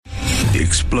The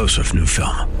explosive new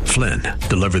film, Flynn,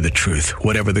 deliver the truth,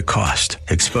 whatever the cost,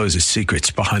 exposes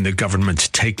secrets behind the government's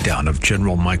takedown of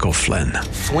General Michael Flynn.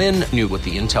 Flynn knew what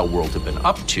the intel world had been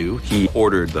up to. He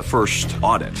ordered the first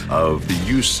audit of the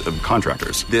use of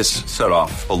contractors. This set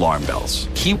off alarm bells.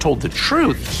 He told the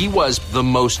truth. He was the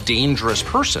most dangerous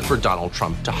person for Donald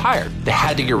Trump to hire. They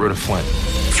had to get rid of Flynn.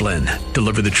 Flynn,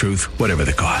 deliver the truth, whatever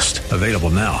the cost. Available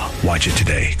now. Watch it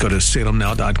today. Go to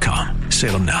salemnow.com.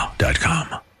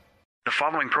 salemnow.com. The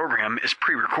following program is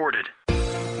pre-recorded.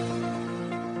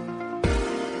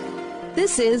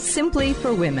 This is Simply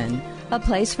for Women, a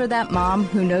place for that mom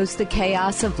who knows the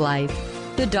chaos of life,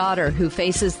 the daughter who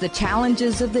faces the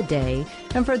challenges of the day,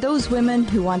 and for those women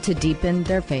who want to deepen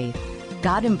their faith.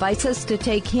 God invites us to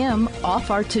take Him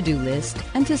off our to-do list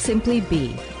and to simply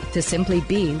be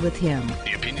with Him.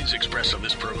 The opinions expressed on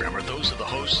this program are those of the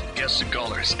hosts, guests, and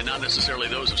callers, and not necessarily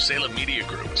those of Salem Media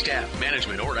Group, staff,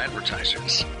 management, or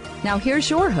advertisers. Now here's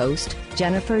your host,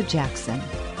 Jennifer Jackson.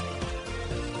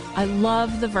 I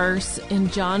love the verse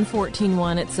in John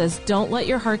 14:1. It says, "Don't let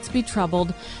your hearts be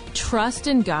troubled. Trust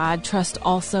in God. Trust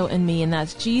also in me." And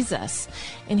that's Jesus.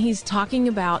 And he's talking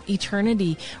about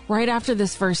eternity. Right after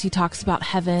this verse, he talks about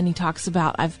heaven. He talks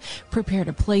about, I've prepared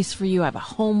a place for you. I have a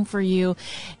home for you.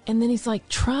 And then he's like,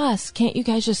 trust. Can't you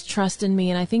guys just trust in me?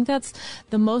 And I think that's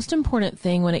the most important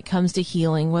thing when it comes to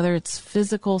healing, whether it's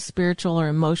physical, spiritual, or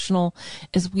emotional,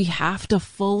 is we have to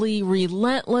fully,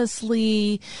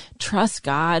 relentlessly trust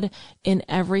God in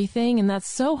everything. And that's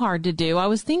so hard to do. I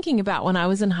was thinking about when I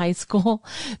was in high school,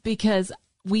 because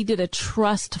we did a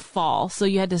trust fall. So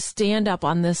you had to stand up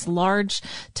on this large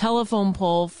telephone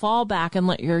pole, fall back, and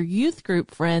let your youth group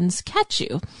friends catch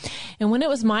you. And when it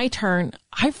was my turn,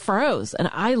 I froze and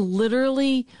I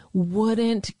literally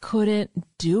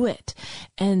couldn't do it.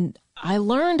 And I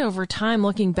learned over time,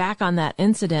 looking back on that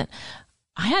incident,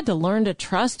 I had to learn to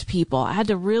trust people. I had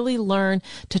to really learn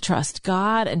to trust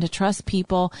God and to trust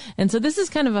people. And so this is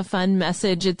kind of a fun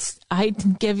message. I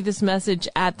give you this message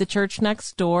at the church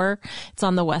next door. It's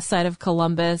on the west side of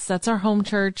Columbus. That's our home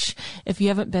church. If you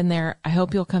haven't been there, I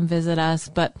hope you'll come visit us.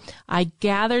 But I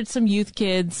gathered some youth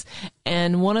kids,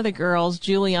 and one of the girls,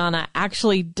 Juliana,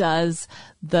 actually does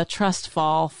the trust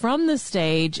fall from the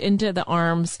stage into the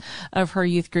arms of her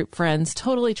youth group friends,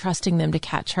 totally trusting them to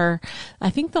catch her. I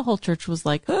think the whole church was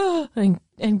like, oh,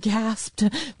 and gasped,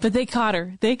 but they caught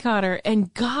her.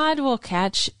 And God will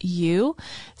catch you.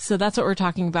 So that's what we're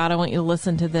talking about. I want you to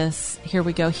listen to this. Here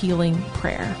we go. Healing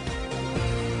prayer.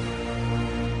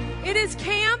 It is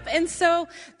camp. And so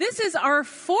this is our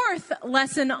fourth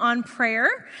lesson on prayer.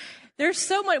 There's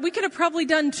so much. We could have probably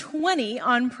done 20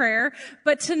 on prayer,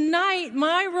 but tonight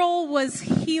my role was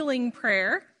healing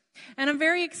prayer. And I'm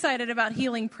very excited about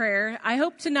healing prayer. I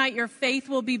hope tonight your faith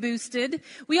will be boosted.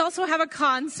 We also have a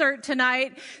concert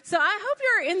tonight. So I hope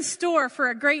you're in store for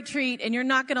a great treat and you're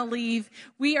not going to leave.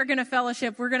 We are going to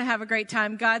fellowship. We're going to have a great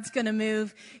time. God's going to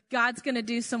move. God's going to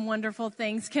do some wonderful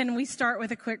things. Can we start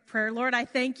with a quick prayer? Lord, I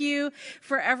thank you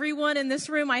for everyone in this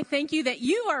room. I thank you that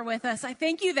you are with us. I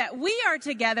thank you that we are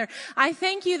together. I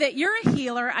thank you that you're a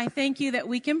healer. I thank you that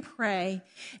we can pray.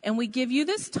 And we give you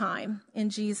this time in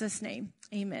Jesus' name.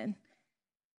 Amen.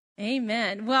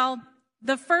 Amen. Well,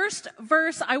 the first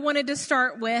verse I wanted to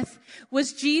start with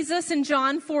was Jesus in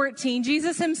John 14.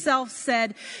 Jesus himself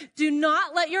said, "Do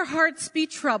not let your hearts be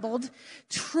troubled.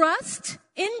 Trust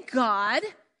in God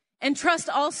and trust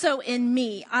also in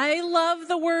me." I love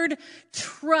the word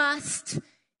trust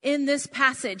in this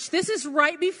passage. This is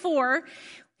right before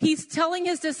he's telling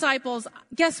his disciples,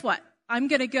 guess what? I'm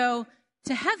going to go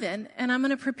to heaven and I'm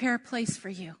going to prepare a place for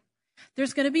you.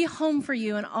 There's going to be a home for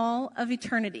you in all of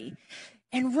eternity.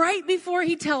 And right before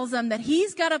he tells them that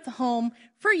he's got a home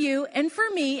for you and for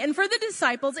me and for the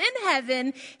disciples in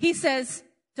heaven, he says,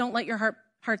 don't let your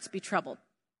hearts be troubled.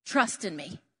 Trust in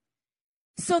me.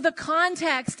 So the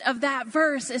context of that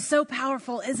verse is so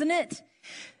powerful, isn't it?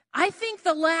 I think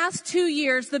the last 2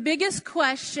 years, the biggest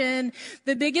question,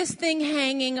 the biggest thing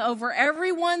hanging over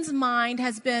everyone's mind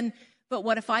has been, but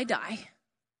what if I die?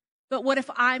 But what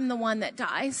if I'm the one that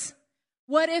dies?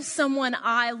 What if someone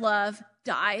I love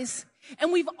dies?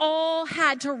 And we've all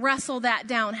had to wrestle that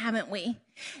down, haven't we?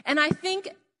 And I think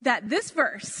that this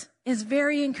verse is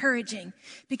very encouraging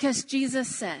because Jesus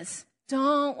says,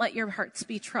 don't let your hearts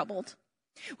be troubled.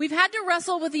 We've had to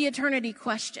wrestle with the eternity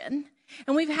question,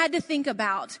 and we've had to think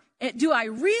about, do I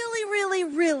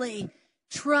really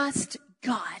trust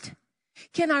God?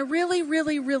 Can I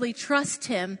really trust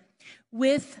him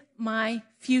with my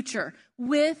future,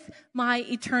 with my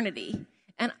eternity?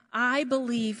 And I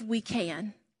believe we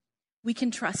can. We can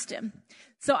trust him.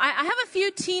 So I have a few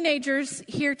teenagers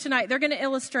here tonight. They're going to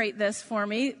illustrate this for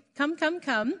me. Come.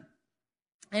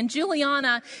 And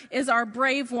Juliana is our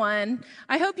brave one.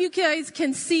 I hope you guys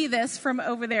can see this from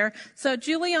over there. So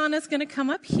Juliana's going to come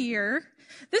up here.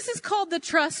 This is called the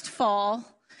trust fall.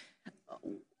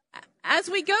 As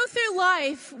we go through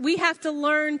life, we have to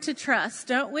learn to trust,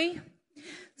 don't we?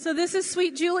 So this is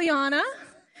sweet Juliana.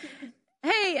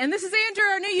 Hey, and this is Andrew,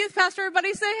 our new youth pastor.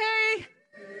 Everybody say hey.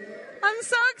 I'm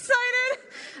so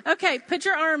excited. Okay, put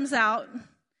your arms out.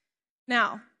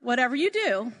 Now, whatever you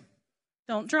do,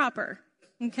 don't drop her,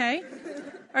 okay?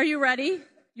 Are you ready?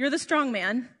 You're the strong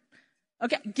man.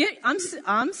 Okay,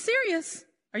 I'm serious.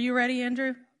 Are you ready,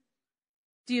 Andrew?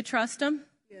 Do you trust them?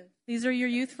 Yes. These are your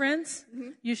youth friends? Mm-hmm.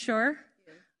 You sure?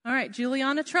 Yes. All right,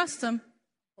 Juliana trusts them.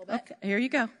 Okay, here you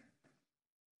go.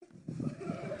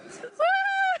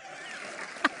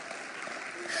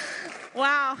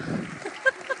 Wow.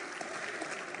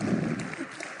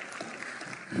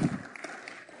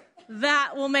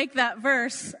 That will make that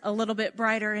verse a little bit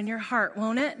brighter in your heart,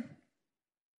 won't it?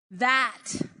 That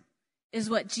is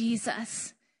what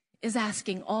Jesus is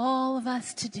asking all of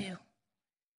us to do,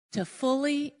 to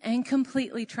fully and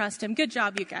completely trust him. Good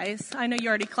job, you guys. I know you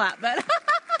already clapped, but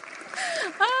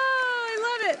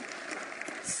I love it.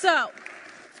 So,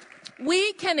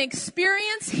 we can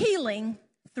experience healing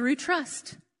through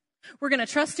trust. We're going to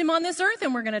trust him on this earth,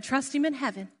 and we're going to trust him in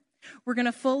heaven. We're going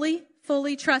to fully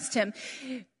trust him.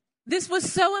 This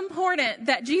was so important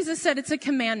that Jesus said it's a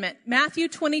commandment. Matthew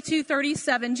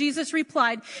 22:37, Jesus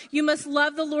replied, "You must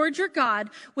love the Lord your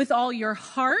God with all your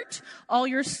heart, all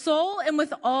your soul, and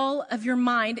with all of your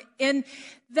mind." And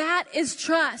that is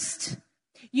trust.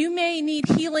 You may need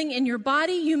healing in your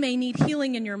body. You may need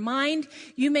healing in your mind.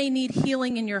 You may need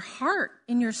healing in your heart,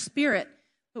 in your spirit.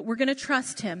 But we're going to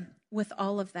trust him with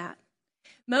all of that.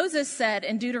 Moses said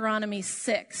in Deuteronomy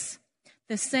 6,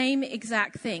 the same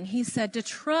exact thing. He said to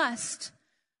trust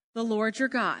the Lord your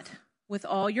God with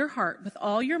all your heart, with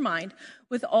all your mind,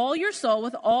 with all your soul,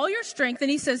 with all your strength. And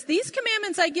he says, these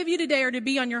commandments I give you today are to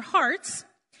be on your hearts.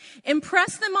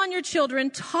 Impress them on your children.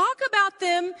 Talk about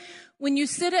them when you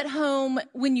sit at home,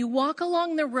 when you walk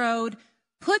along the road.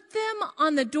 Put them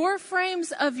on the door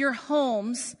frames of your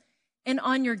homes and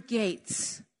on your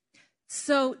gates.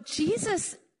 So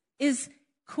Jesus is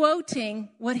quoting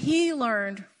what he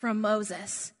learned from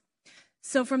Moses.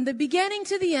 So from the beginning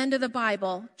to the end of the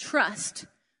Bible, trust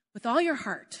with all your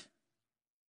heart.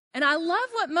 And I love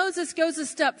what Moses goes a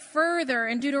step further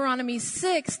in Deuteronomy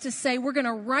 6 to say we're going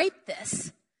to write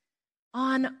this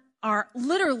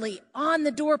literally on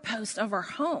the doorpost of our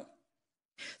home.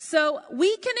 So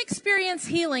we can experience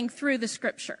healing through the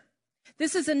scripture.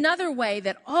 This is another way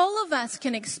that all of us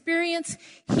can experience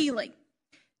healing.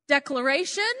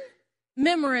 Declaration,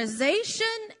 memorization,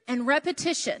 and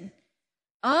repetition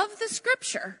of the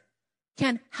scripture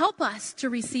can help us to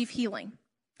receive healing.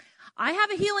 I have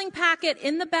a healing packet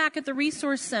in the back at the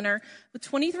Resource Center with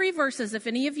 23 verses. If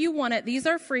any of you want it, these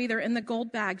are free. They're in the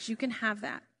gold bags. You can have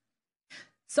that.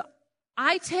 So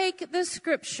I take the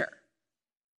scripture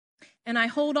and I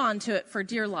hold on to it for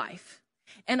dear life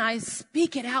and I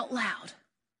speak it out loud.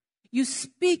 You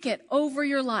speak it over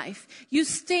your life. You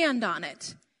stand on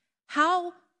it.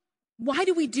 Why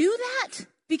do we do that?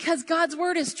 Because God's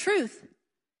word is truth.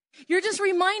 You're just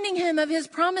reminding him of his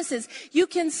promises. You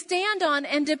can stand on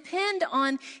and depend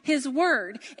on his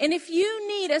word. And if you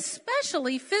need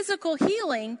especially physical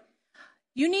healing,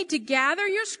 you need to gather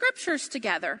your scriptures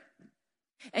together.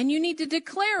 And you need to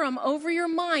declare them over your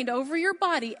mind, over your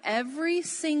body every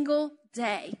single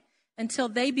day until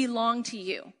they belong to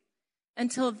you,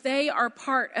 until they are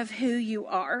part of who you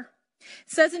are.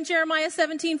 It says in Jeremiah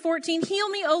 17:14, heal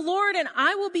me, O Lord, and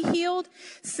I will be healed.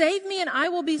 Save me, and I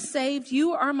will be saved.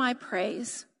 You are my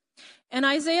praise. And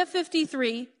Isaiah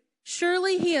 53,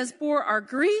 surely he has bore our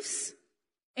griefs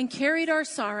and carried our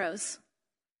sorrows.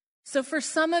 So for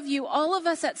some of you, all of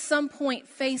us at some point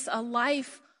face a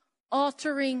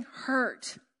life-altering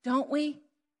hurt, don't we?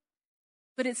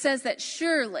 But it says that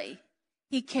surely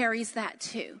he carries that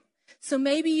too. So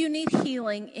maybe you need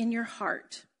healing in your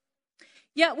heart.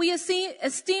 Yet we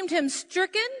esteemed him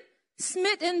stricken,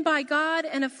 smitten by God,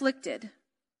 and afflicted.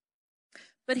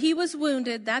 But he was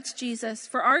wounded, that's Jesus,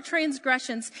 for our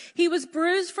transgressions. He was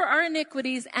bruised for our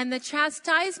iniquities, and the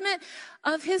chastisement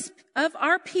of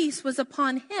our peace was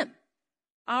upon him.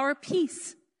 Our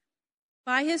peace.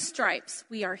 By his stripes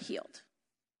we are healed.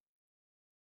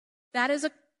 That is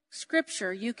a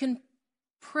scripture you can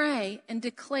pray and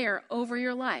declare over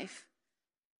your life.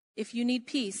 If you need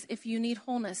peace, if you need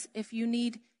wholeness, if you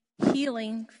need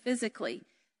healing physically.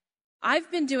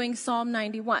 I've been doing Psalm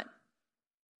 91.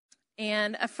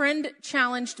 And a friend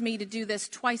challenged me to do this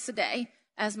twice a day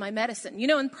as my medicine. You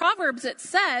know, in Proverbs, it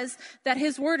says that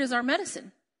his word is our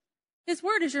medicine. His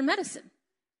word is your medicine.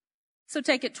 So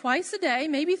take it twice a day,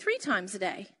 maybe 3 times a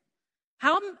day.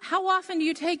 How often do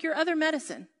you take your other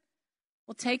medicine?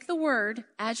 Well, take the word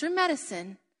as your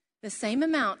medicine the same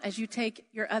amount as you take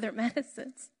your other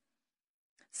medicines.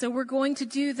 So we're going to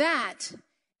do that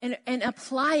and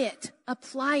apply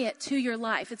it to your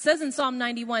life. It says in Psalm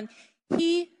 91,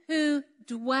 he who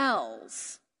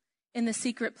dwells in the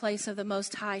secret place of the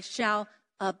Most High shall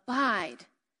abide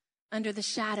under the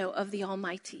shadow of the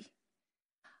Almighty.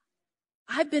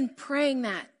 I've been praying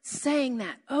that, saying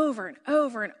that over and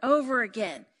over and over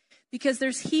again, because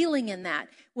there's healing in that.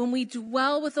 When we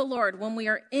dwell with the Lord, when we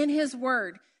are in his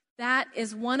word, that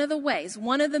is one of the ways,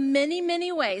 one of the many,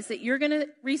 many ways that you're going to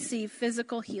receive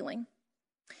physical healing.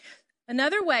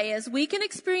 Another way is we can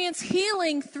experience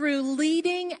healing through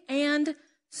leading and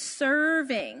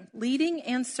serving. Leading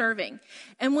and serving.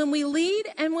 And when we lead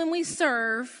and when we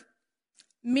serve,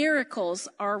 miracles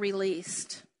are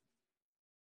released.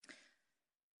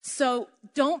 So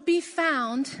don't be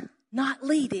found not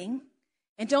leading,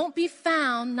 and don't be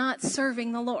found not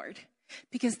serving the Lord,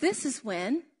 because this is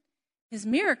when his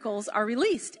miracles are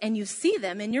released and you see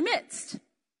them in your midst.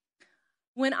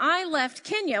 When I left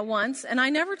Kenya once, and I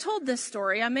never told this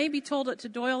story, I maybe told it to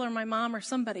Doyle or my mom or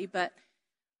somebody, but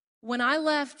when I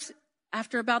left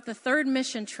after about the 3rd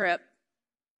mission trip,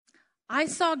 I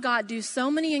saw God do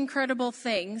so many incredible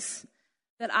things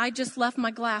that I just left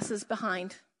my glasses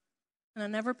behind. And I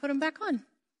never put them back on.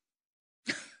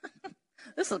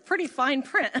 This is a pretty fine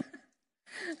print.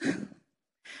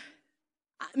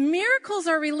 Miracles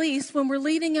are released when we're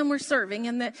leading and we're serving.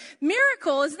 And the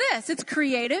miracle is this. It's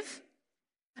creative.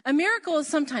 A miracle is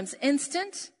sometimes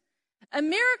instant. A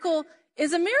miracle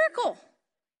is a miracle.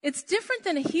 It's different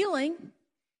than a healing.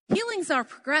 Healings are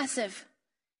progressive.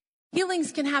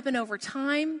 Healings can happen over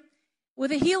time.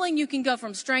 With a healing, you can go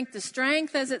from strength to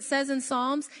strength, as it says in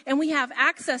Psalms, and we have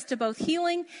access to both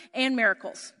healing and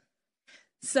miracles.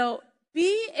 So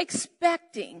be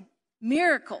expecting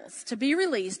miracles to be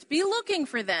released. Be looking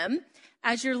for them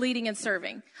as you're leading and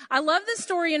serving. I love this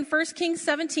story in 1 Kings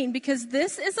 17 because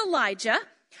this is Elijah.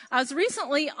 I was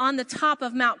recently on the top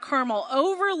of Mount Carmel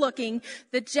overlooking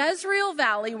the Jezreel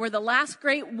Valley where the last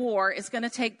great war is going to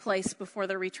take place before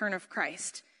the return of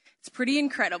Christ. It's pretty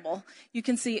incredible. You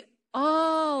can see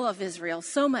all of Israel,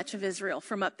 so much of Israel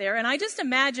from up there. And I just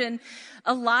imagine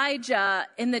Elijah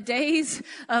in the days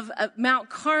of Mount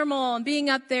Carmel and being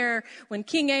up there when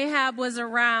King Ahab was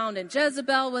around and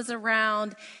Jezebel was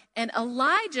around. And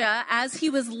Elijah, as he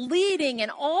was leading in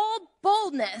all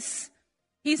boldness,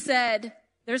 he said,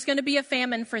 there's going to be a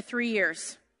famine for 3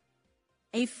 years.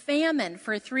 A famine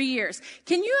for 3 years.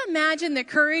 Can you imagine the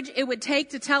courage it would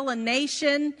take to tell a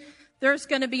nation there's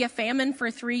going to be a famine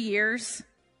for 3 years?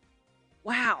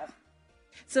 Wow.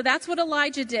 So that's what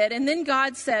Elijah did. And then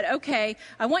God said, okay,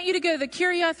 I want you to go to the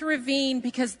Kerioth Ravine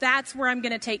because that's where I'm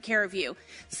going to take care of you.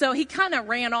 So he kind of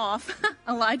ran off.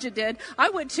 Elijah did.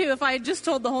 I would too if I had just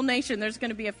told the whole nation there's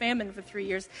going to be a famine for 3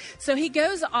 years. So he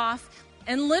goes off,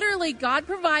 and literally God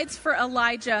provides for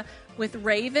Elijah with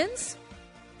ravens.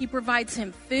 He provides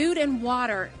him food and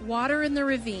water in the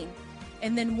ravine.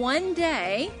 And then one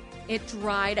day it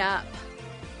dried up.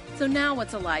 So now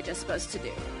what's Elijah supposed to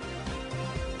do?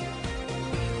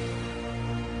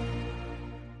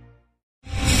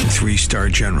 Three-star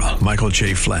General Michael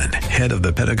J. Flynn, head of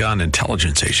the Pentagon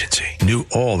Intelligence Agency, knew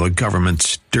all the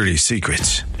government's dirty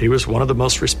secrets. He was one of the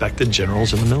most respected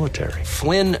generals in the military.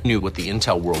 Flynn knew what the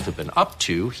intel world had been up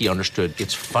to. He understood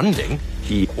its funding.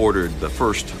 He ordered the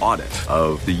first audit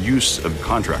of the use of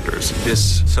contractors.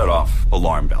 This set off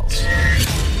alarm bells.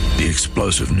 The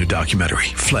explosive new documentary,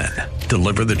 Flynn,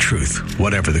 Deliver the Truth,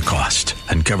 Whatever the Cost,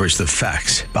 uncovers the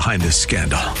facts behind this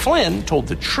scandal. Flynn told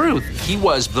the truth. He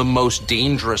was the most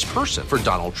dangerous person for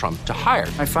Donald Trump to hire.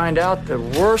 I find out the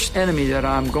worst enemy that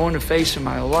I'm going to face in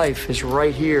my life is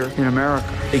right here in America.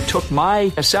 They took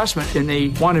my assessment and they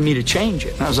wanted me to change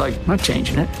it. And I was like, I'm not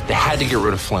changing it. They had to get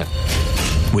rid of Flynn.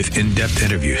 With in-depth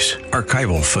interviews,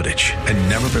 archival footage, and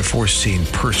never-before-seen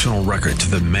personal records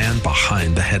of the man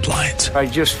behind the headlines. I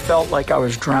just felt like I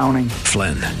was drowning.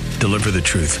 Flynn, Deliver the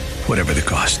Truth, Whatever the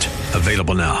Cost.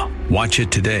 Available now. Watch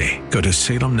it today. Go to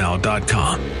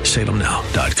salemnow.com.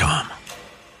 salemnow.com.